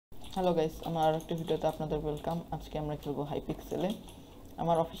Hello guys, আমার আরেকটা ভিডিওতে আপনাদের ওয়েলকাম। আজকে আমরা খেলবো হাইপিক্সেলে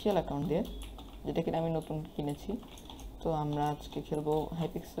আমার অফিসিয়াল অ্যাকাউন্ট দিয়ে, যেটা কিনা আমি নতুন কিনেছি। তো আমরা আজকে খেলবো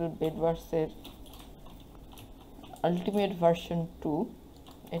হাইপিক্সেল বেডওয়ার্সের আলটিমেট ভার্সন 2।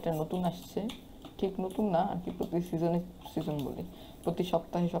 এটা নতুন আসছে, ঠিক নতুন না আর কি, প্রতি সিজন বলি, প্রতি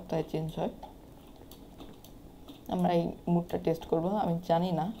সপ্তাহে সপ্তাহে চেঞ্জ হয়। আমরা এই মুডটা টেস্ট করবো, আমি জানি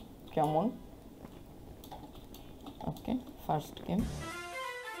না কেমন। ওকে, ফার্স্ট গেম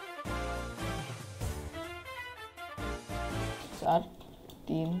 4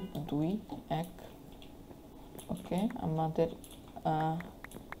 3 2 1। ওকে, আমাদের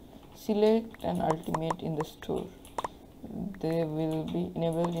select an ultimate in the store, they will be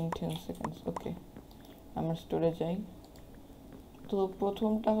ইনেবলড in 10 seconds. ওকে, আমরা স্টোরে যাই। তো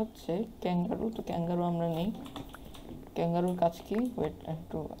প্রথমটা হচ্ছে ক্যাঙ্গারু। তো ক্যাঙ্গারু আমরা নেই। ক্যাঙ্গারুর কাজ কি? ওয়েট,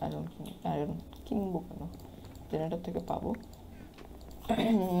 একটু আয়রন কিনবো কেন, জেনারেটর থেকে পাবো।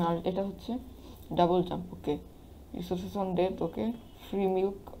 আর এটা হচ্ছে double jump. Okay, resources on death. Okay, free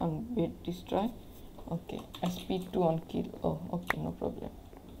milk on bed destroy. Okay, speed 2 on kill. O okay, no problem.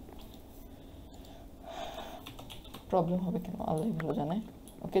 Problem হবে কেন, আল্লাহ ভালো জানে।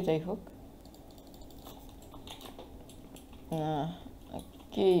 ওকে, যাই হোক,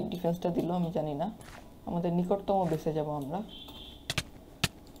 কে ডিফেন্সটা দিল আমি জানি না। আমাদের নিকটতম বেসে যাব আমরা।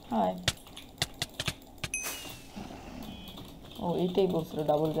 হাই, ও এইটাই বলছিল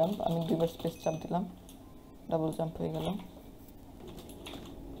ডাবল জাম্প। আমি দুইবার স্পেস চাপ দিলাম, ডাবল জাম্প হয়ে গেল।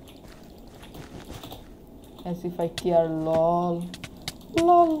 as if I care, lol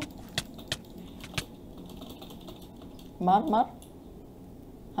lol। মার মার।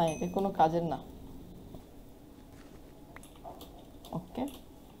 হ্যাঁ, এটা কোনো কাজের না। ওকে,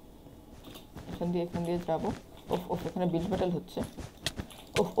 এখান দিয়ে যাবো। ওফ ওফ, এখানে বিল্ড ব্যাটেল হচ্ছে।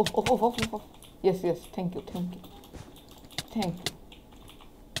 ওফ ওফ ওফ ওফ ওফ ওফ। Yes yes, thank you thank you thank you.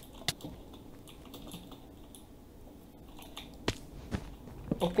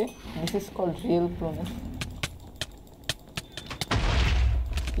 Okay, this is called real promise.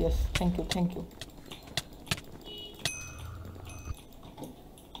 Yes, thank you thank you.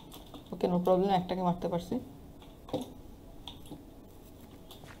 Okay, no problem, একটাকে মারতে পারছি।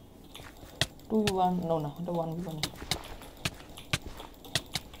 2v1, নো না, ওটা 1v1।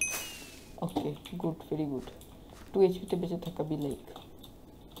 ওকে, গুড, ভেরি গুড। 2 HP বেঁচে থাকা be like.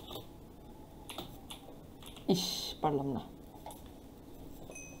 ইস, পারলাম না।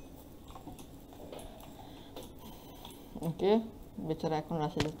 ওকে, বেচারা এখন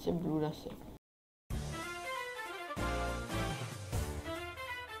রাশে যাচ্ছে, ব্লু রাশে।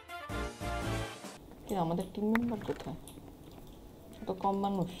 আমাদের টিম মেম্বার কোথায়? এত কম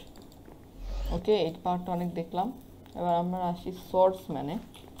মানুষ। ওকে, এই পার্টটা অনেক দেখলাম। এবার আমরা আসি সোর্সম্যানে।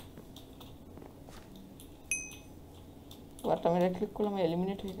 এবারটা আমি রাইট ক্লিক করলাম,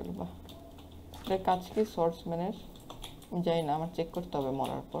 এলিমিনেট হয়ে গেল। বা এটার কাজ কি সোর্সম্যানের? যাই না, আমার চেক করতে হবে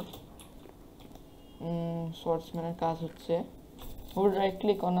মরার পর। সোর্সম্যানের কাজ হচ্ছে hold right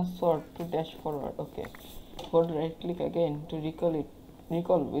click on a sword to dash forward. Okay, hold right click again to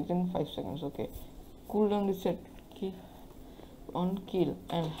recall within 5 seconds. Okay, cooldown reset key on kill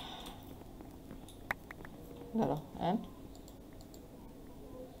and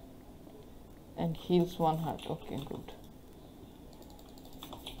and heals 1 heart. Okay, good.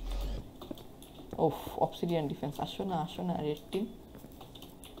 Of, obsidian defence. আসো না red team,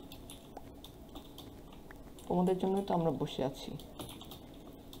 তোমাদের জন্যই তো আমরা বসে আছি।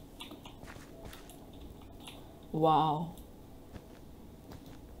 Wow,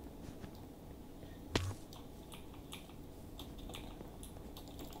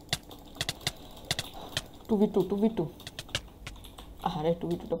 two V two. আরে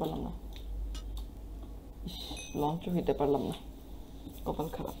 2v2টা পারলাম না। ইস, লঞ্চও হইতে পারলাম না, কপাল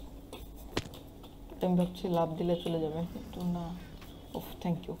খারাপ। আমি ভাবছি লাভ দিলে চলে যাবে, কিন্তু না। ওফ,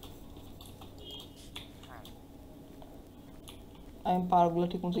 থ্যাংক ইউ। আমি পাওয়ারগুলো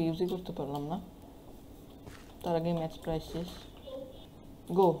ঠিক মতো ইউজই করতে পারলাম না। তার আগে ম্যাচ প্রায় শেষ।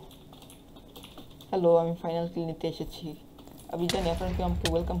 গো, হ্যালো, আমি ফাইনাল কিল নিতে এসেছি। আমি জানি আপনারা কেউ আমাকে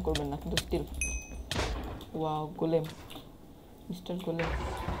ওয়েলকাম করবেন না, কিন্তু still. Wow, golem, mister golem,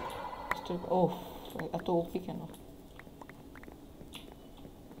 mister. ওফ, এত ওপি কেন?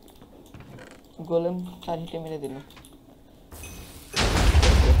 গোলেম 4 হিটে মেরে দিল।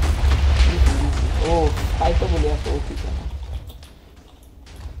 ও, তাই তো বলি এত ওপি কেন।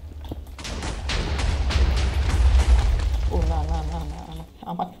 ও না না না না,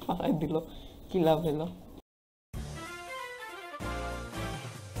 আমাকে পালাই দিল, কি লাভ হলো?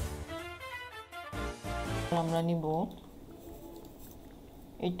 আমরা নিব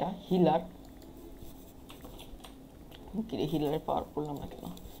এইটা হিলার। হিলারের পাওয়ার করলাম না কেন?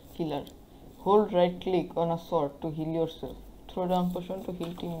 healer. Hold right click on a sword to heal yourself. Throw down potion to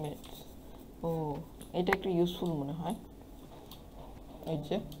heal teammates. Oh, এটা একটু ইউজফুল মনে হয়। এই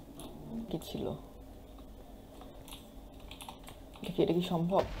যে কি ছিল দেখি, এটা কি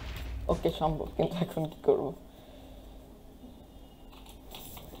সম্ভব? ওকে সম্ভব, কিন্তু এখন কি করব?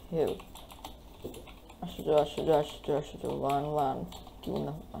 হেল্প, আসো আসো আসো আসো, 1 কিউ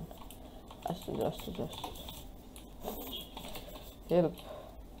না 1, আসো আসো আসো, হেল্প।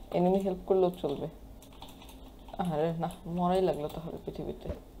 এনিমি হেল্প করলেও চলবে। আরে না, মরাই লাগলো তাহলে পৃথিবীতে।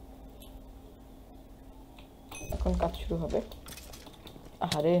 এখন কাজ শুরু হবে।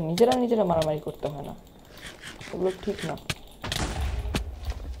 আরে নিজেরা মারামারি করতে হয় না, ওগুলো ঠিক না।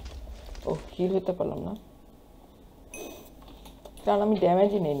 ও, হিল হতে পারলাম না কারণ আমি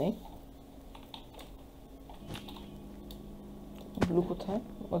ড্যামেজই নেই নাই। ব্লু কোথায়?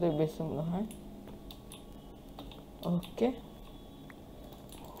 ওদের বেসে মনে হয়। ওকে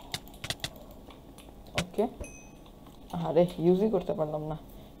ওকে, আরে ইউজই করতে পারলাম না।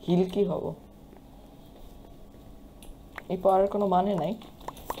 হিল কি হব? এই পাওয়ারের কোনো মানে নাই।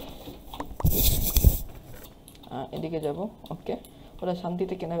 এদিকে যাব। ওকে, ওরা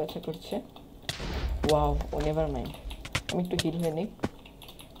শান্তিতে কেনা বেচা করছে। ওয়াও, ও নেভার মাইন্ড। আমি একটু হিল হয়ে নিই।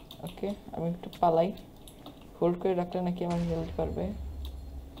 ওকে, আমি একটু পালাই। হোল্ড করে রাখলে নাকি আমার হেলথ বাড়বে?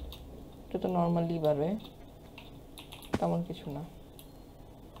 এটা তো নর্মালি বাড়বে, তেমন কিছু না।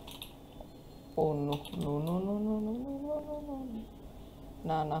 ও no no no no no no no no no,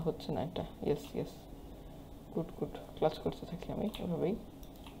 না না হচ্ছে না এটা। Yes yes, good good, clutch করতে থাকি আমি এভাবেই।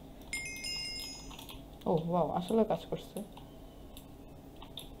 ও ওয়াও, আসলে কাজ করছে।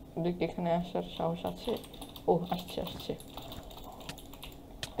 দেখ, এখানে আসার সাহস আছে? ও আসছে আসছে।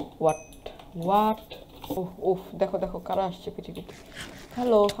 What what? ওহ ওহ, দেখো দেখো কারা আসছে পৃথিবীতে।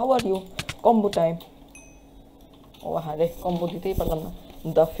 Hello, how are you? Combo time. ও আরে, কম্বো দিতেই পারলাম না।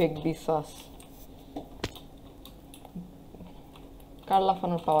 দ্য ফেক বিশ্বাস। কার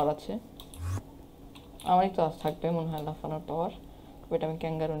লাফানোর পাওয়ার আছে? আমারই তো আজ থাকবে মনে হয় লাফানোর পাওয়ার। ওইটা আমি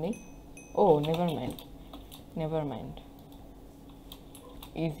ক্যাঙ্গারু নেই। ও never mind, never mind,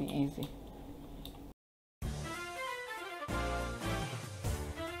 easy easy.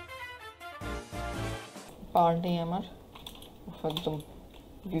 পাওয়ার নেই আমার, একদম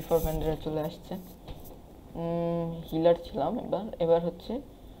বিফোর ব্যান্ডেরা চলে আসছে। হিলার ছিলাম এবার হচ্ছে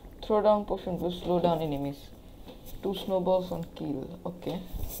throw down potion two slow down enemies, 2 snowballs on kill. Okay,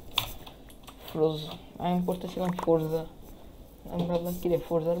 froze. আমি পড়তেছিলাম ফোরজা। আমি ভাবলাম কি রে,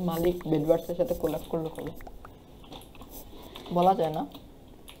 ফোরজার মালিক বেডওয়ার্সের সাথে কোলাপ করলো কবে? বলা যায় না,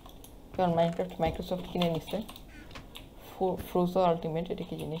 কারণ মাইক্রোসফট কিনে নিচ্ছে। ফ্রোজা আলটিমেট, এটা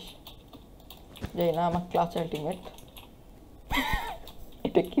কি জিনিস জানি না। আমার ক্লাচ আলটিমেট,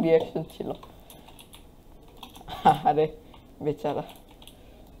 এটা কি রিয়াকশন ছিল? আরে বেচারা।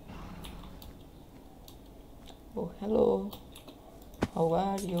 Oh, hello. How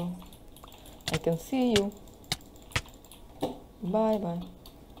are you? I can see you. Bye bye.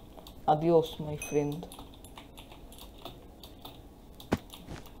 Adios, my friend.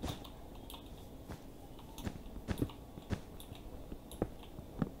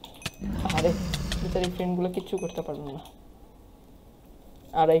 আরে বেচারি ফ্রেন্ডগুলো কিচ্ছু করতে পারলো না।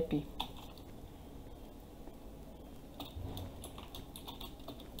 RIP।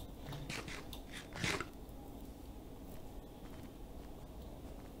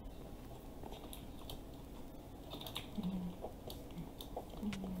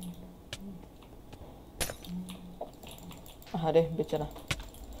 আরে বেচারা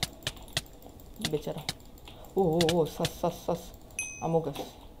বেচারা। ও ও ও, সাস সাস সাস, আমোগাস।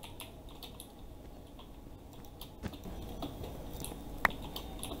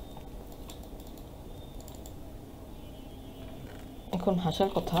 এখন হাসার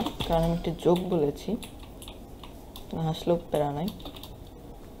কথা, কারণ আমি একটা জোক বলেছি, না হাসলেও প্যারা নাই।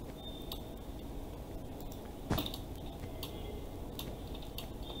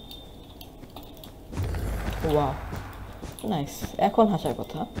 ওয়াও নাইস, এখন হাসার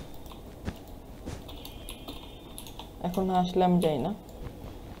কথা। এখন না আসলে আমি যাই না।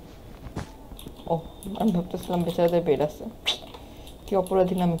 ও, আমি ভাবতেছিলাম বেচারাদের বেড আছে। কি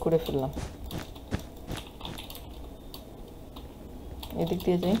অপরাধী না আমি করে ফেললাম। এদিক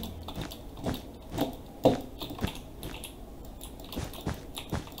দিয়ে যাই।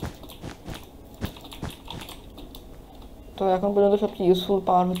 তো এখন পর্যন্ত সবচেয়ে ইউজফুল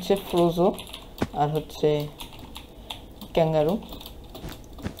পাওয়ার হচ্ছে ফ্রোজো আর হচ্ছে ক্যাঙ্গারু,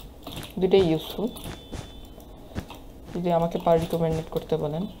 দুটোই ইউজফুল। যদি আমাকে পার রিকমেন্ডেড করতে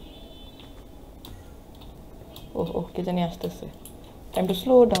বলেন। ওহ ওহ, কে জানি আসতেছে। Time to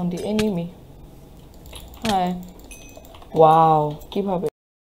slow down the enemy. হ্যাঁ, ওয়াও, কিভাবে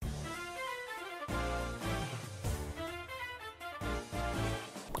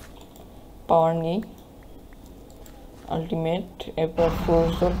পাওয়ার নেই আলটিমেট। এরপর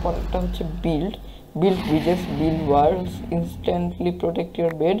ফোর্সের পরেরটা হচ্ছে build Bridges, build Waals, instantly protect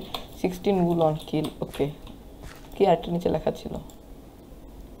your bed, 16 ul on কিল। ওকে, কি আরেকটা নিচে লেখা ছিল,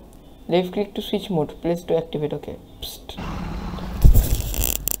 left click to switch mode, place to activate. Okay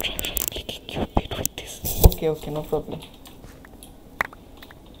okay okay, no problem.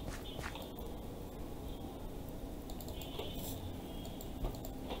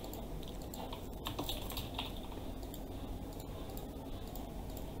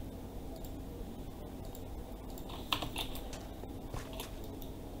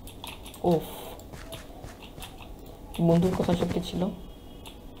 ওফ, বন্ধুর কথা সব কি ছিল।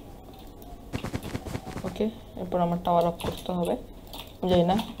 ওকে, এরপর আমার টাওয়ার অফ করতে হবে, যাই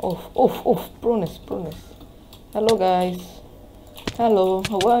না। ওফ ওফ ওফ, প্রোনেস। Hello guys, hello,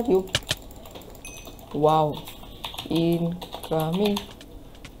 how are you? Wow,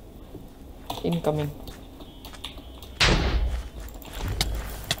 incoming.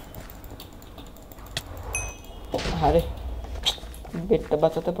 আরে বেডটা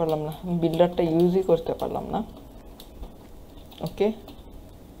বাঁচাতে পারলাম না, বিল্ডারটা ইউজই করতে পারলাম না। ওকে,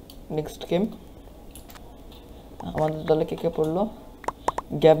 নেক্সট গেম। আমাদের দলে কে কে পড়লো?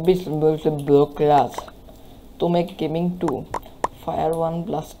 গ্যাবিস বলছে ব্লকরাজ, তোমেক গেমিং 2, ফায়ার 1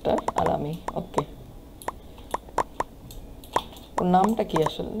 ব্লাস্টার, আর আমি। ওকে, ওর নামটা কি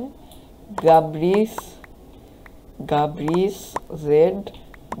আসলে? গাব্রিস Z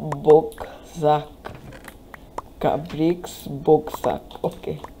বোকজাক।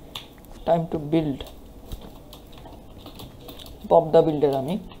 Okay, time to build. Pop the builder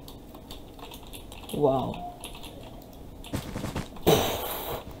আমি। Wow,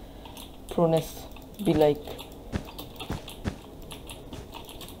 প্রোনেস be like.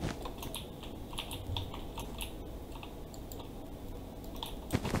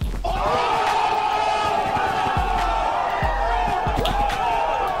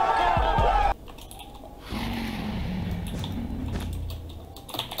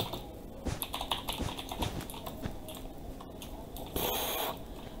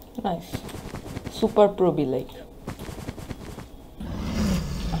 Nice, super pro be like.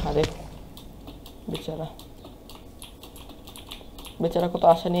 আরে বেচারা কত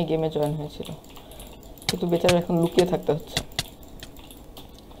আশা নিয়ে গেমে জয়েন হয়েছিল, কিন্তু বেচারা এখন লুকিয়ে থাকতে হচ্ছে।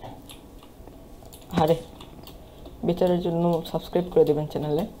 আরে বেচারার জন্য সাবস্ক্রাইব করে দেবেন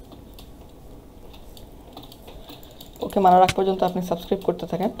চ্যানেলে। ওকে, মারার আগ পর্যন্ত আপনি সাবস্ক্রাইব করতে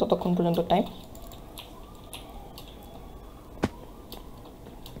থাকেন, ততক্ষণ পর্যন্ত টাইম।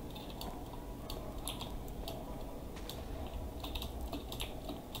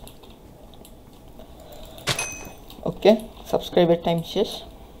 ওকে, সাবস্ক্রাইবের টাইম শেষ।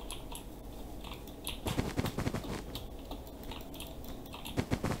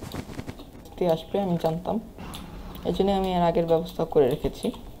 আসবে আমি জানতাম, এই জন্য আমি এর আগের ব্যবস্থা করে রেখেছি।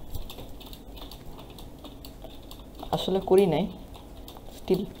 আসলে করি নাই,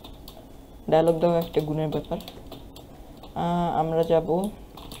 স্টিল ডায়লগ দেওয়া একটা গুণের ব্যাপার। আমরা যাব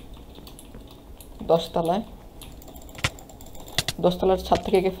 10তলার ছাদ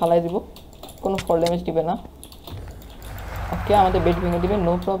থেকে একে ফালাই দিব, কোনো ফল ড্যামেজ দিবে না। ওকে, আমাদের বেড ভেঙে দিবে,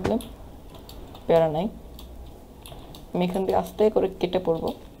 নো প্রবলেম, প্যারা নাই। আমি এখান দিয়ে আস্তে করে কেটে পড়বো,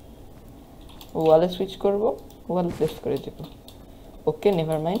 ওয়ালে সুইচ করব, ওয়াল প্লেস করে দেব। ওকে,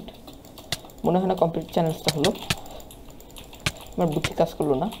 নেভার মাইন্ড, মনে হয় না কমপ্লিট চ্যানেলসটা হলো। আমার বুদ্ধি কাজ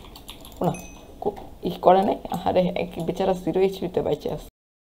করলো না, না করে নাই। আরে বেচারা 0 HP-তে বাইচে আছে।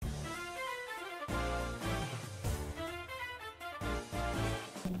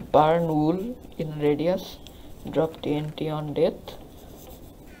 Burn ul in radius, drop TNT on death,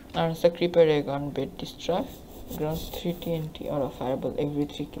 earns a creeper egg on bed destroy, grants 3 TNT or a fireball every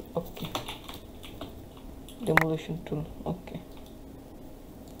 3 kill. Okay, demolition tool. Okay,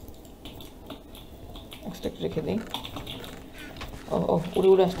 extract রেখে দিই। ও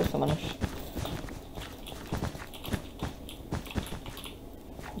উড়ে আসতেছে মানুষ।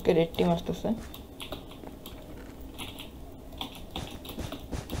 ওকে, রেড টিম আসতেছে।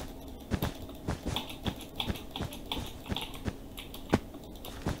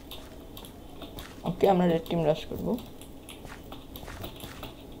 ওকে, আমরা রেড টিম রাশ করব।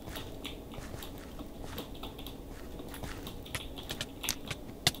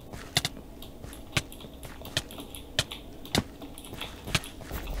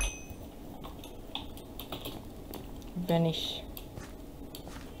 Vanish.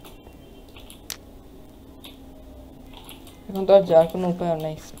 এখন তো আর যার কোনো উপায়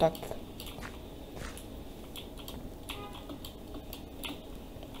নাই, স্টাক।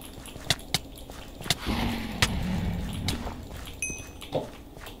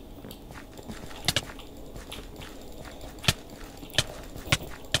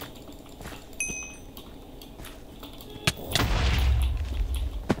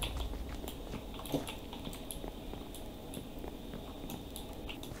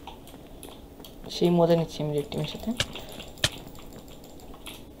 সেই মজা নিচ্ছি আমি রেড টিমের সাথে।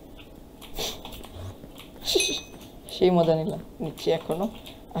 সেই মজা নিচ্ছি এখনো।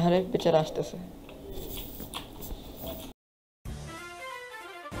 আহারে বেচারা আসতেছে।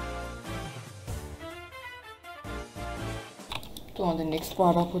 তো আমাদের নেক্সট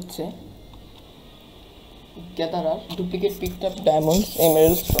পাওয়ার আপ হচ্ছে gatherer duplicate picked up diamonds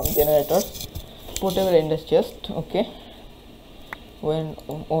emeralds from generators portable endless chest. Okay, when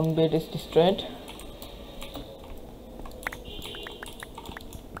own bed is destroyed,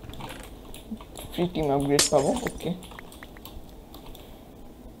 free team upgrade পাবো। Okay,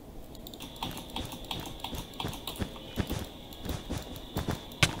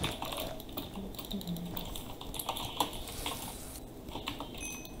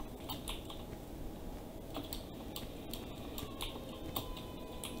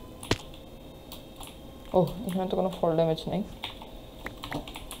 ও এখানে তো কোনো ফল ড্যামেজ নেই।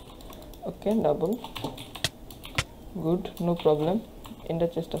 ওকে, double, good, no problem. Endure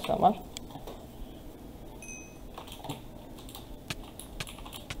chest আছে আমার।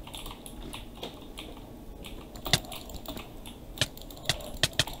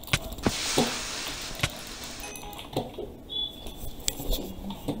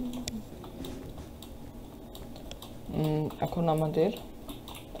 এখন আমাদের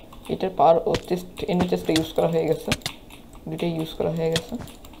এটার পাওয়ার ও চেস্ট এন্ডার চেস্টটা ইউজ করা হয়ে গেছে, দুটোই ইউজ করা হয়ে গেছে।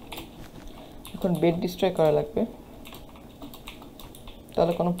 এখন বেড ডিস্ট্রয় করা লাগবে,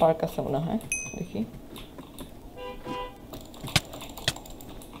 তাহলে কোনো পার্ক আছে মনে হয়, দেখি।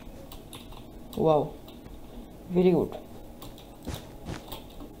 Wow, very good.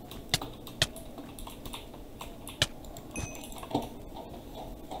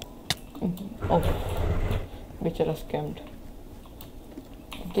 ও বেচারা স্ক্যামড।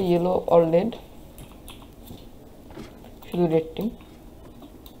 ওকে, ইয়েলো অল রেড, শুধু রেড টিম।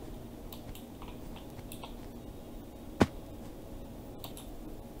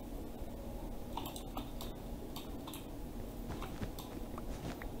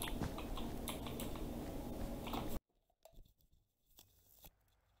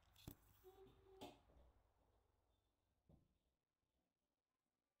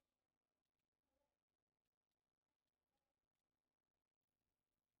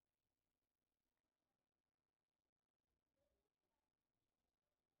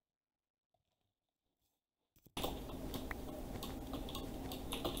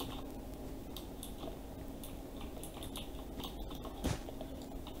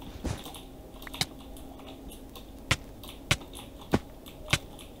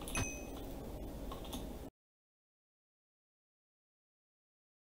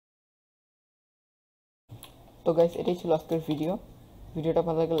 তো গাইস, এটাই ছিল আজকের ভিডিওটা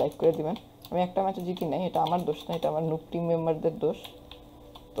ভালো লাগলে লাইক করে দিবেন। আমি একটা ম্যাচে জিতি নাই, এটা আমার দোষ না, এটা আমার নুব টিম মেম্বারদের দোষ।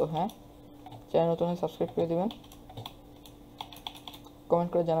 তো হ্যাঁ, চ্যানেল নতুন হলে সাবস্ক্রাইব করে দিবেন, কমেন্ট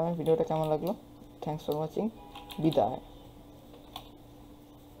করে জানাবেন ভিডিওটা কেমন লাগলো। থ্যাংকস ফর ওয়াচিং, বিদায়।